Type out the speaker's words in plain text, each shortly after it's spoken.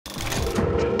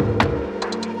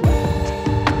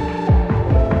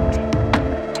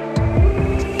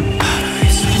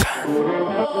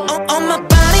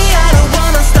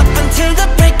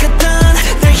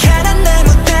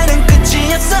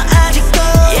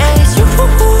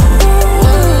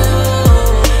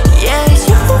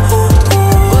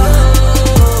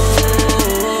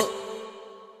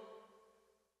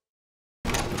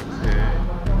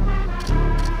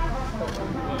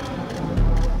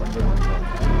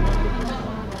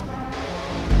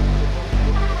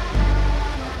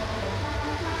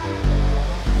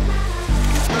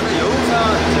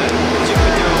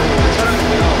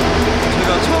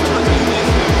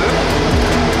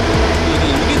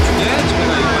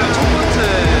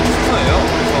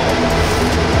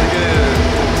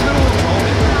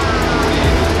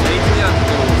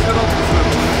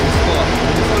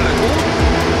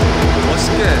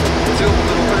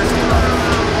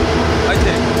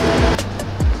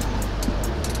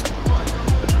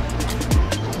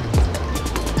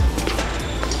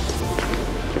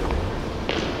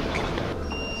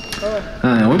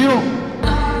무료.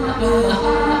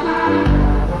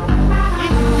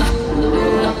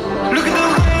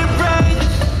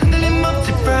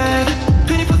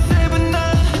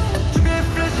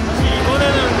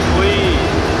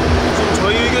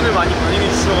 많이 반영해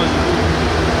주셔가지고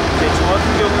이제 저 같은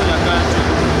경우는 약간 좀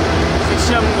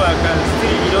섹시함과 약간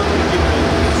스트릿 이런 느낌을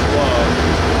좋아하고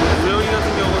우영이 같은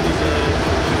경우는 이제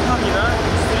힙합이나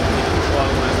스트릿 느낌을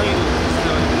좋아하고 여성이도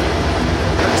있어가지고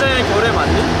각자의 결에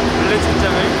맞는 블랙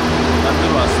착장을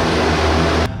만들어 왔습니다.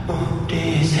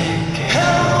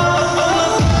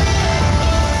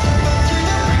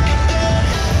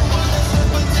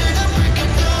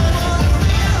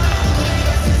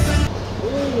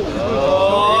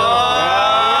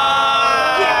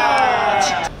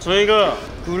 저희가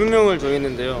그룹명을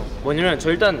정했는데요. 뭐냐면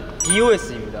저 일단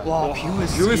BOS입니다. 와,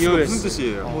 BOS. BOS가 무슨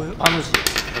뜻이에요? 뭐예요? 반우십.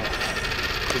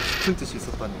 깊은 뜻이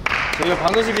있었다니. 저희가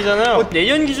반우십이잖아요.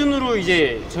 내년 기준으로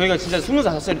이제 저희가 진짜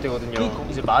 25살이 되거든요. 그러니까.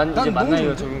 이제 만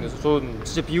나이가 적용돼서 전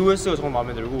진짜 BOS가 정말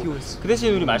마음에 들고 BOS. 그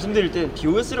대신 우리 말씀드릴 땐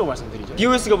BOS라고 말씀드리죠.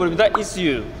 BOS가 뭐입니다? It's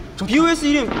you. BOS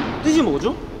이름 뜻이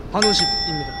뭐죠?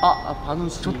 반오십입니다.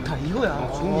 반우십. 좋다 이거야.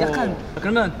 약간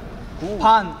그러면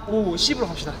반, 오, 10으로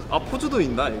갑시다. 아 포즈도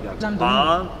있나 여기?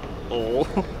 반, 오.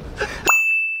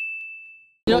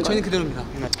 저희는 그대로입니다.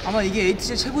 아마 이게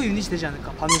에이티즈 최고의 유닛이 되지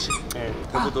않을까, 반오십. 네.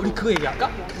 우리 그거 얘기할까?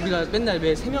 우리가 맨날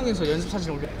매 3명이서 연습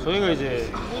사진 올려. 저희가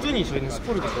이제 꾸준히 저희는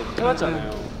스포를 계속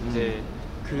해왔잖아요. 이제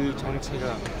그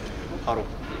정체가 바로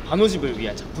반오십을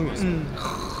위한 작품이었습니다.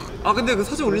 아 근데 그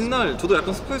사진 올린 날 저도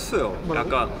약간 스포했어요.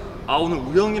 약간 오늘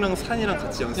우영이랑 산이랑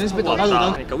같이 연습하고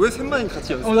왔다. 그러니까 왜 셋만이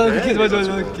같이 연습해? 나도 그렇게 했어.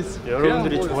 맞아 그렇게 했어.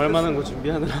 여러분들이 좋아할 만한 거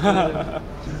준비하느라.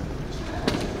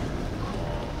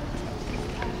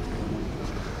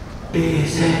 네,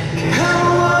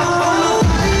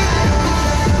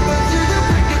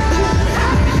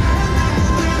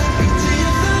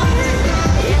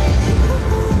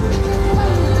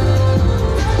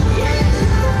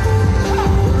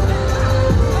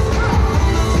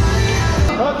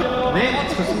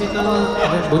 좋습니다.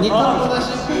 모니터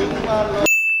하시고.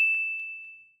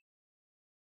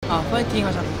 파이팅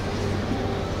하자.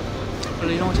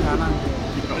 원래 이런 거 잘 안 하는데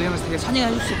원래 이런 거 되게 찬이가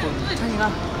해줄 수 있거든. 찬이가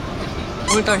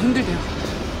오늘따라 힘들대요.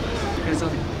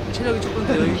 그래서 체력이 조금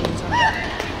더 여유 있는 사람.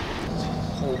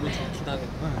 오면 좋긴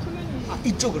하겠다.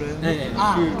 이쪽으로요? 네.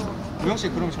 우영 씨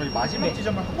그럼 저희 마지막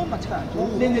지점을 한 번만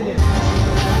찾아야죠. 네네네.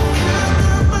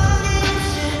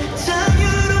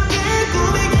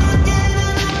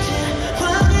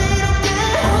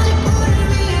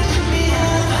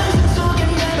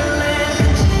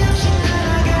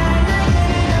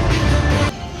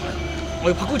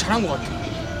 이거 바꾸기 잘한 것 같아.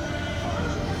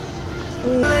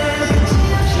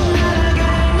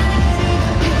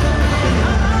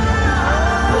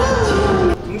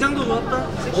 등장도 좋았다.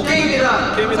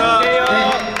 오케이입니다. 오케이입니다.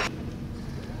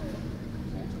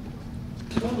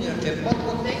 기본 이렇게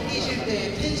뻗고 당기실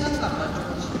때 텐션감만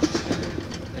조금씩 주시면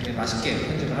되게 맛있게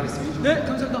편집을 하겠습니다. 네,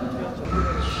 감사합니다.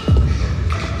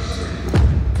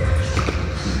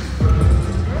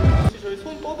 저희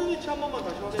손 뻗은 위치 한 번만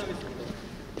다시 확인하겠습니다.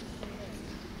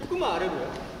 조금만 아래로요.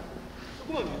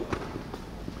 조금만 위로.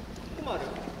 조금만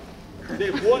아래로.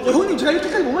 네, 보완. 형님 제가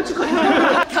이렇게까지 못 맞출 거예요.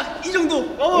 이 정도.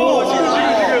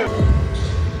 지금.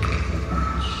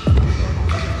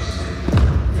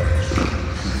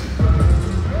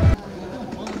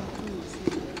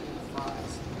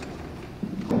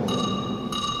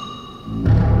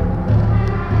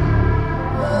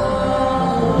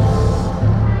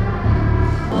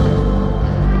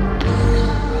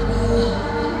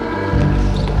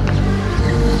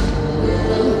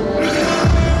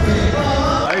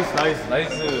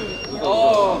 나이스.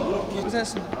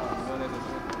 고생했습니다.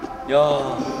 야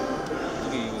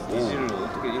어떻게 이거 니즈를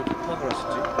어떻게 이렇게 파악을 하시지?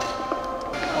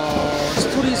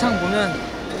 스토리상 보면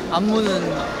안무는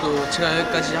또 제가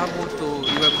여기까지 하고 또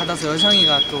이걸 받아서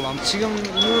여상이가 또 지금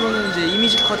이후로는 이제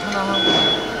이미지 컷 하나 하고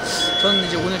저는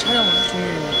이제 오늘 촬영은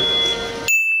종료입니다.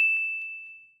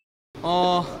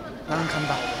 나는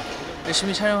간다.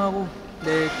 열심히 촬영하고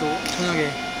내일 또 저녁에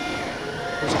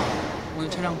보자. 오늘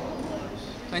촬영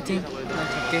파이팅. 난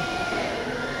갈게.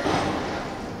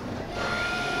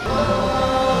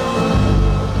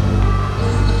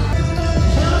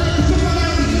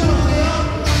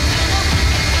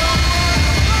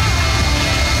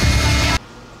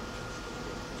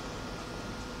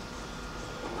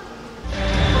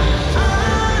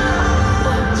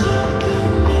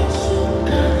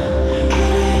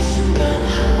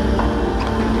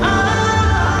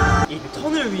 이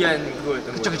턴을 위한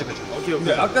그거였던 거죠. 그쵸. 오케이.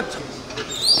 근데 아까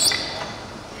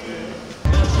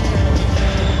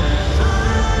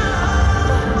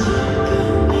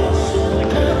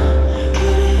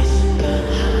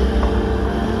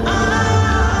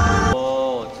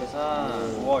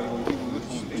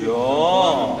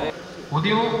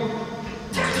오디오.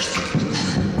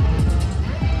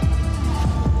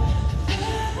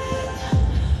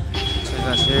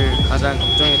 제가 제일 가장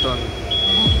걱정했던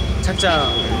착장,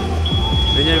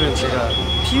 왜냐면 제가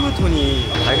피부톤이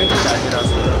밝은 톤이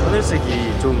아니라서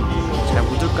하늘색이 좀 잘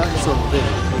묻을까 했었는데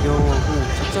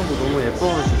배경하고 착장도 너무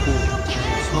예뻐가지고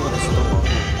소화가 됐었던 것 같고.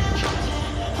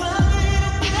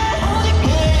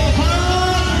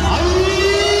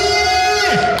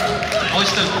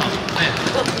 멋있다. 네.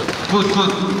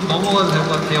 굿. 넘어가도 될 것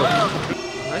같아요.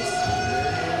 나이스.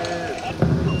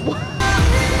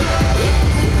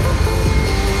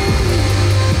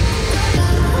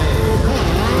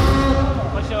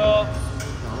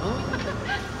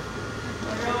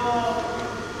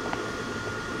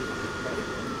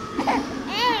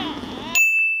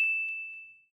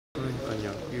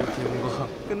 그러니까요. 이렇게 뭔가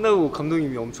끝나고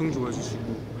감독님이 엄청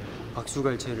좋아해주시고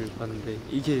박수갈채를 봤는데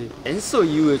이게 앤서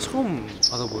이후에 처음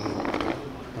받아보는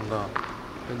뭔가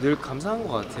늘 감사한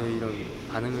것 같아요. 이런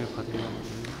반응을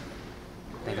받으면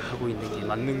내가 하고 있는 게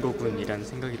맞는 거군 이라는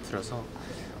생각이 들어서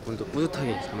오늘도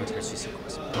뿌듯하게 잠을 잘 수 있을 것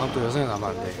같습니다. 다음 또 여상이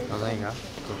남았는데 여상이가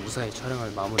또 무사히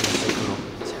촬영을 마무리할 수 있도록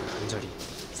제가 간절히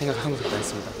생각하면서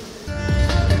다했습니다.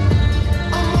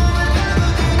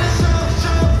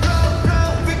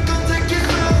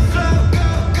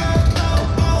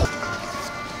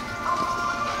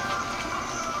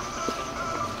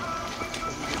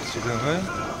 지금은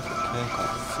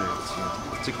비행값을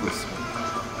지금 찍고 있습니다.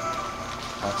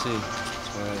 마치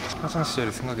저의 학창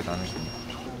시절이 생각이 나는 중.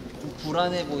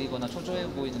 불안해 보이거나 초조해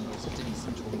보이는 모습들이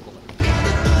있으면 좋을 것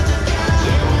같아요.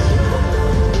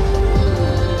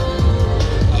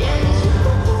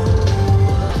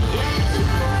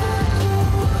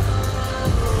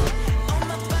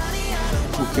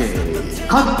 오케이.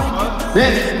 컷!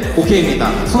 네,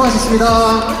 오케이입니다.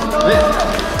 수고하셨습니다. 네.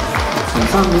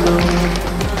 감사합니다.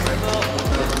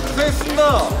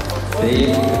 수고했습니다.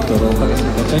 내일 뵙도록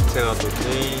하겠습니다. 제가 또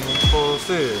개인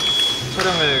컷을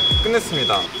촬영을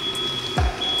끝냈습니다.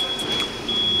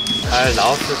 잘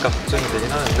나왔을까 걱정이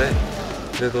되긴 하는데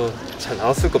그래도 잘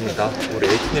나왔을 겁니다. 우리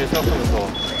에이티즈를 생각하면서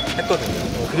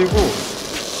했거든요. 그리고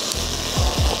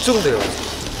걱정돼요.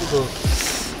 그래서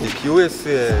이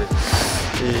BOS의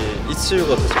이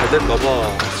ECU가 더 잘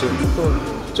될까봐 지금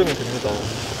조금 걱정이 됩니다.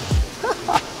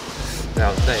 네,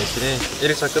 아무튼 에이티즈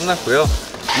 1일차 끝났고요.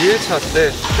 2일차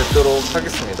때 뵙도록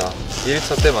하겠습니다.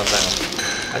 2일차 때 만나요.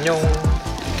 안녕.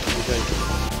 저희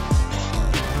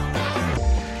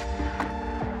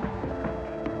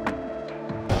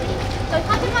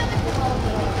사진만 찍고 가도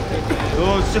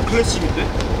야 진짜 클래식인데?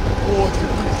 오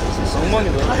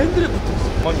낭만이다. 다 핸들에 붙어있어.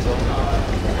 낭만이다.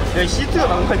 야 시트가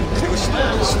낭만인데? 이거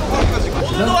시트까지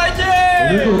오늘도 화이팅!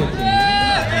 오늘도 화이팅!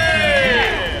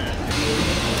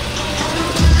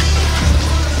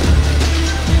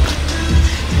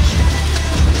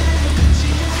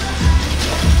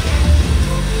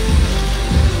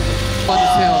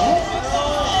 봐주세요.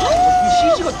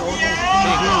 CG가 너무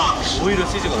오히려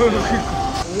CG가 오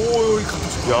여기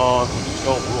감독 야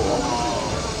뭐야.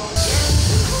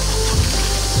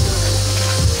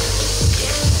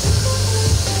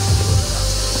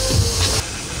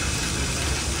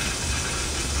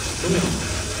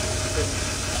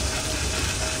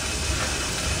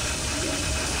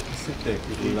 했을 때 그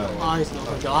논란.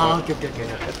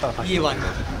 오케이. 이해 완.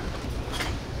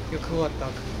 이거 그거 같다.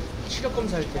 시력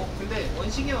검사할 때. 근데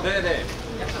원식이 형. 네네.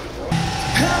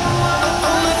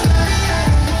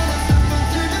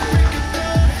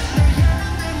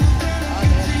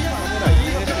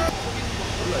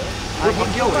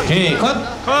 오케이,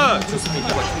 컷! 컷! 좋습니다.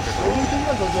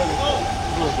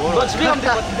 너 집에 가면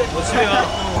될 것 같은데? 너 집에 가.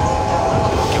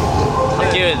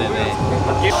 바뀌어야 되네.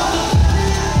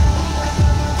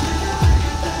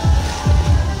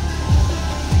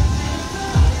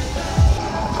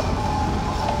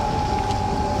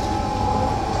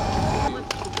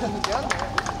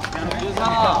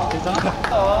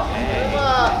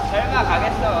 설마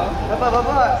가겠어.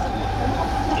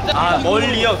 아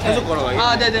멀리요? 계속 걸어가요?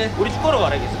 아 네네. 우리 쭉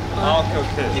걸어가야겠어. 아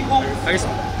오케이. 찍고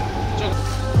알겠습니다.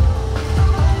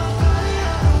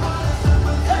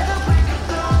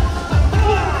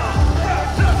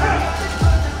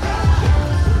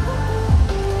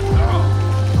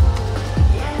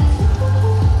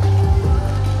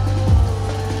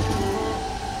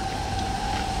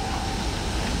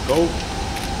 Go.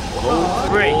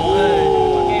 Break.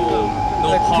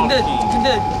 근데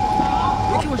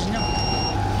왜 이렇게 멋있냐?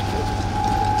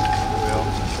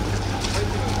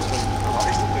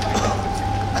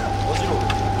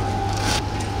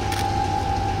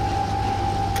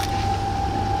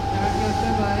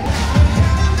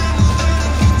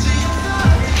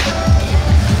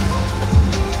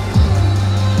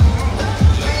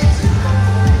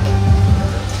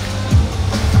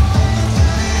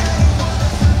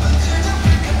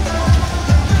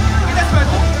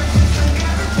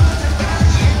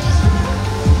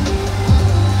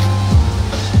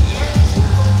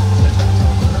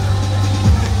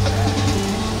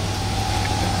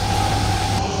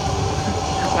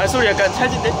 소리 약간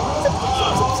찰진데?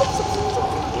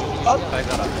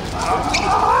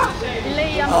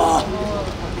 릴레이 하면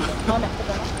마음이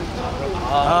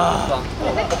아프잖아.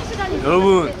 근데 시간이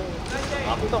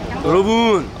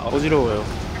여러분 어지러워요.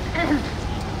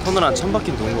 턴을 한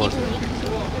 1000바퀴 도는 것 같아요.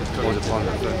 어제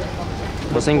보았는데.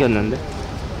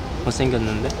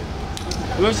 못생겼는데?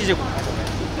 우영 씨 이제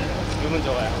왜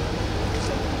먼저 가요?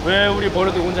 왜 우리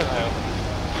버려두고 혼자 가요?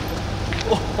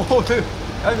 네.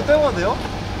 아 이거 떼면 돼요?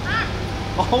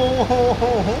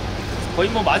 거의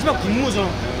뭐 마지막 군무죠.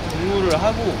 군무를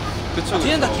하고. 그쵸.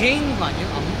 뒤에는 다 개인 거 아니에요?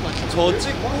 아무것도 아니에요? 저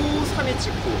찍고 산이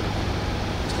찍고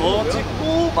저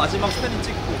찍고 마지막 산이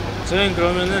찍고. 저희는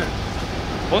그러면은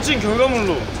멋진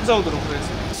결과물로 찾아오도록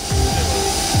하겠습니다.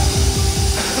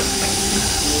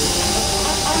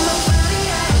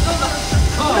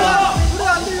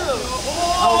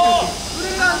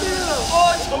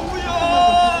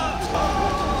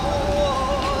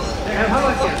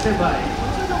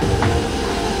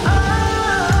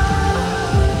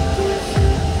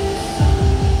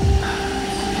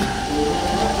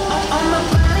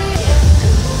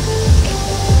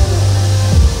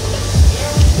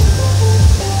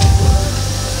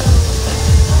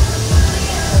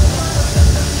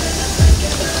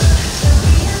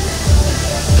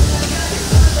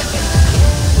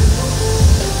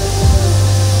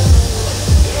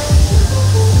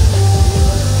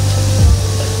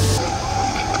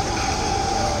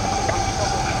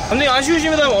 감독님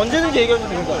아쉬우시면 언제든지 얘기하셔도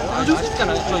됩니다.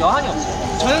 아쉽잖아요. 저 여한이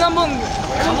없어요. 저는 한번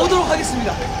가보도록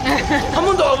하겠습니다. 한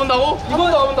번 더 가본다고?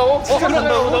 이번 더 가본다고?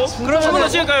 그러면 한 번 더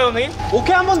찍을까요, 감독님?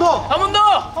 오케이, 한 번 더. 한 번 더!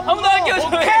 한 번 더 할게요,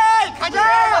 저희! 오케이, 가자.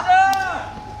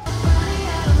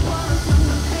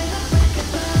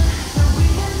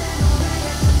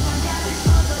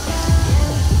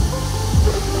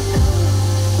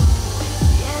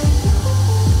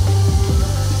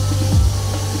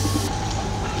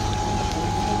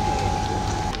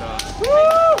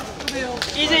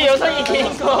 이제 여성이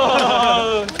개인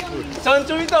거. 전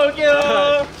좀 이따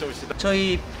올게요.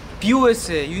 저희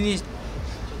BOS의 유닛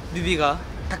뮤비가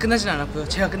다 끝나진 않았고요.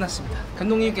 제가 끝났습니다.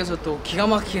 감독님께서 또 기가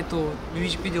막히게 또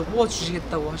뮤직비디오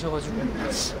뽑아주시겠다고 하셔가지고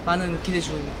많은 기대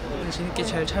중입니다. 재밌게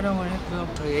잘 촬영을 했고요.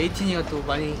 저희 에이티즈가 또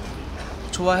많이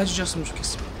좋아해 주셨으면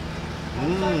좋겠습니다.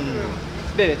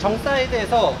 네,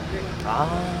 정사이드에서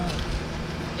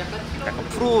약간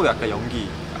프로 약간 연기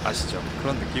아시죠?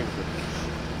 그런 느낌으로.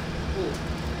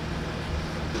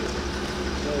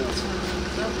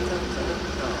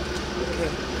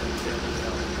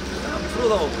 약간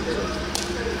프로다워 보이죠?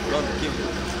 그런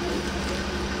느낌으로.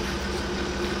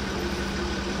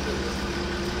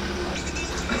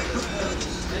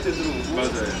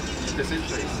 맞아요. 이때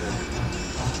센터가 있어요.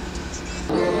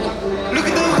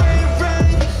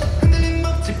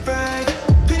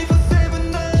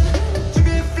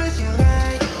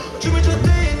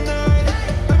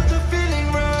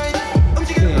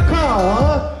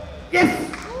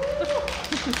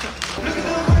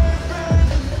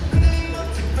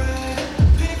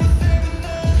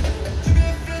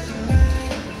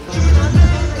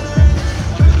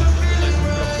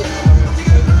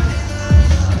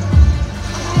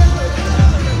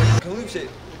 경훈 씨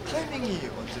타이밍이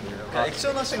언제예요? 그냥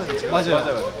액션 하시면 제가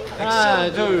맞아요.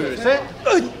 하나, 둘, 셋.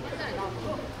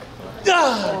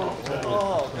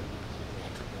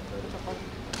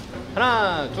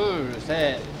 하나, 둘,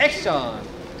 셋. 액션.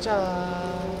 짠.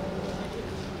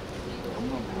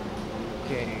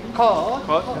 오케이. 컷.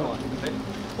 네.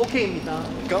 오케이입니다.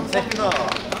 감사합니다.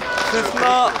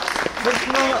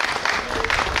 고맙습니다.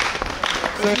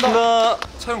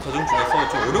 촬영 과정 중에서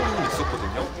좀 어려운 부분이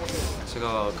있었거든요.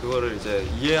 제가 그거를 이제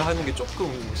이해하는 게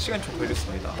조금 시간이 좀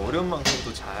걸렸습니다. 어려운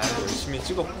만큼도 잘 열심히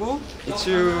찍었고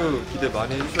ATEEZ 기대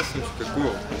많이 해주셨으면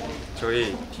좋겠고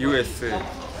저희 BOS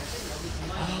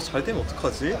잘 되면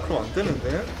어떡하지? 그럼 안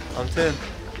되는데? 아무튼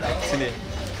진이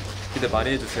기대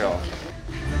많이 해주세요.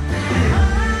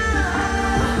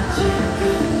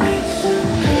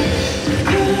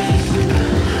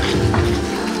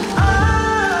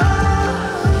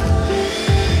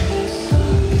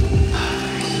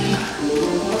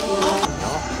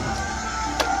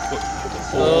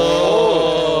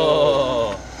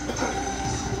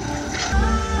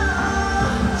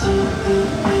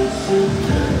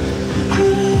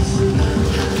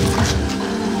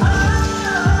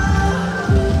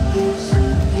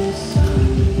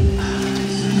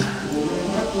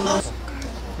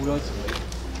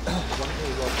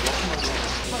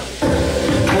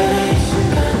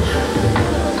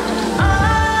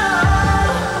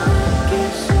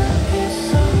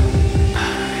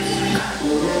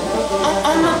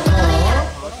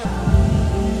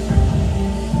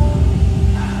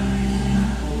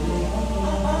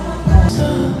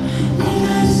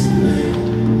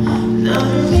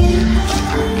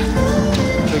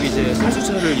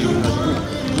 기초차를 이용해가지고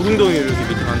무릉덩이를 이렇게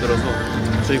밑에 만들어서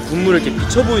저희 군물을 이렇게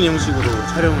비쳐 보이는 형식으로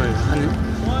촬영을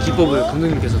하는 기법을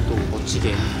감독님께서 또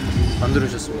멋지게 만들어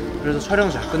주셨습니다. 그래서 촬영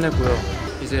잘 끝냈고요.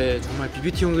 이제 정말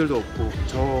BBT 형들도 없고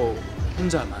저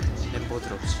혼자만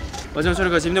멤버들 없이 마지막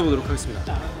촬영까지 힘내보도록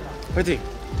하겠습니다. 파이팅!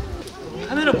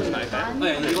 카메라 보지 말까요?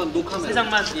 네, 이건 녹화면. 세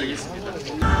장만 알겠습니다.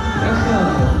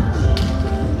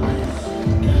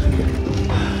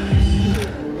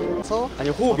 아니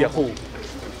호흡이야 호흡.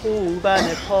 호흡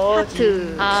안에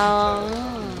퍼지.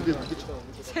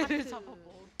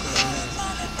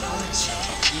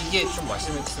 이게 좀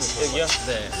말씀해 주시면 여기요?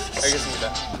 네.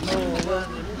 알겠습니다.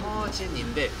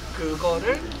 퍼진인데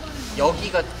그거를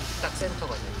여기가 딱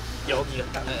센터가 돼요. 여기가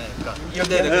딱. 네, 그러니까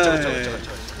이렇게? 네, 그렇죠.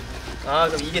 아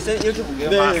그럼 이게 이렇게 보게요?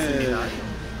 네. 맞습니다.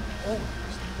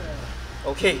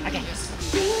 오케이.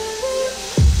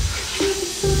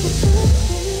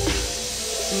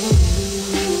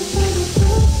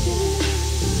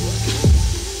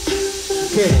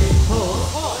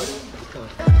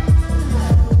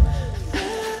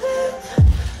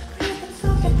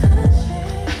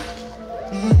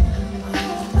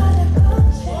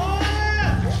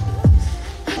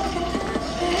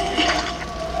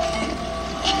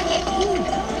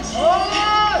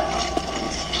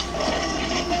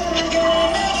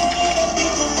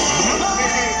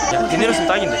 야, 비 내렸으면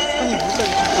딱인데.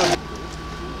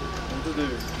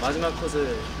 모두들 마지막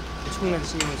컷을 엄청난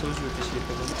신경을 써주고 계시기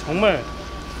때문에 정말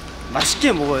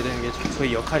맛있게 먹어야 되는 게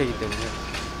저희 역할이기 때문에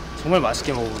정말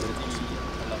맛있게 먹어보도록 하겠습니다.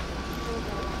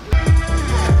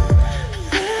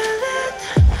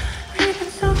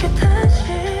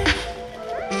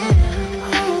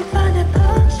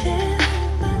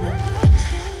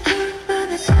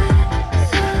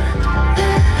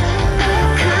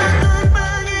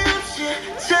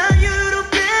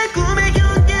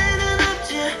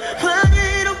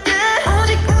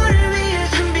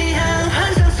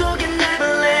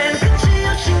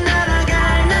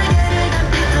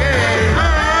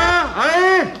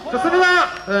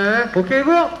 네,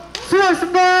 오케이고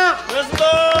수고하셨습니다.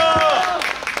 고맙습니다.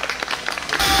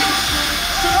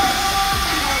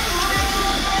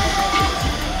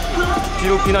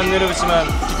 비록 비는 안 내려오지만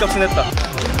빚값은 했다.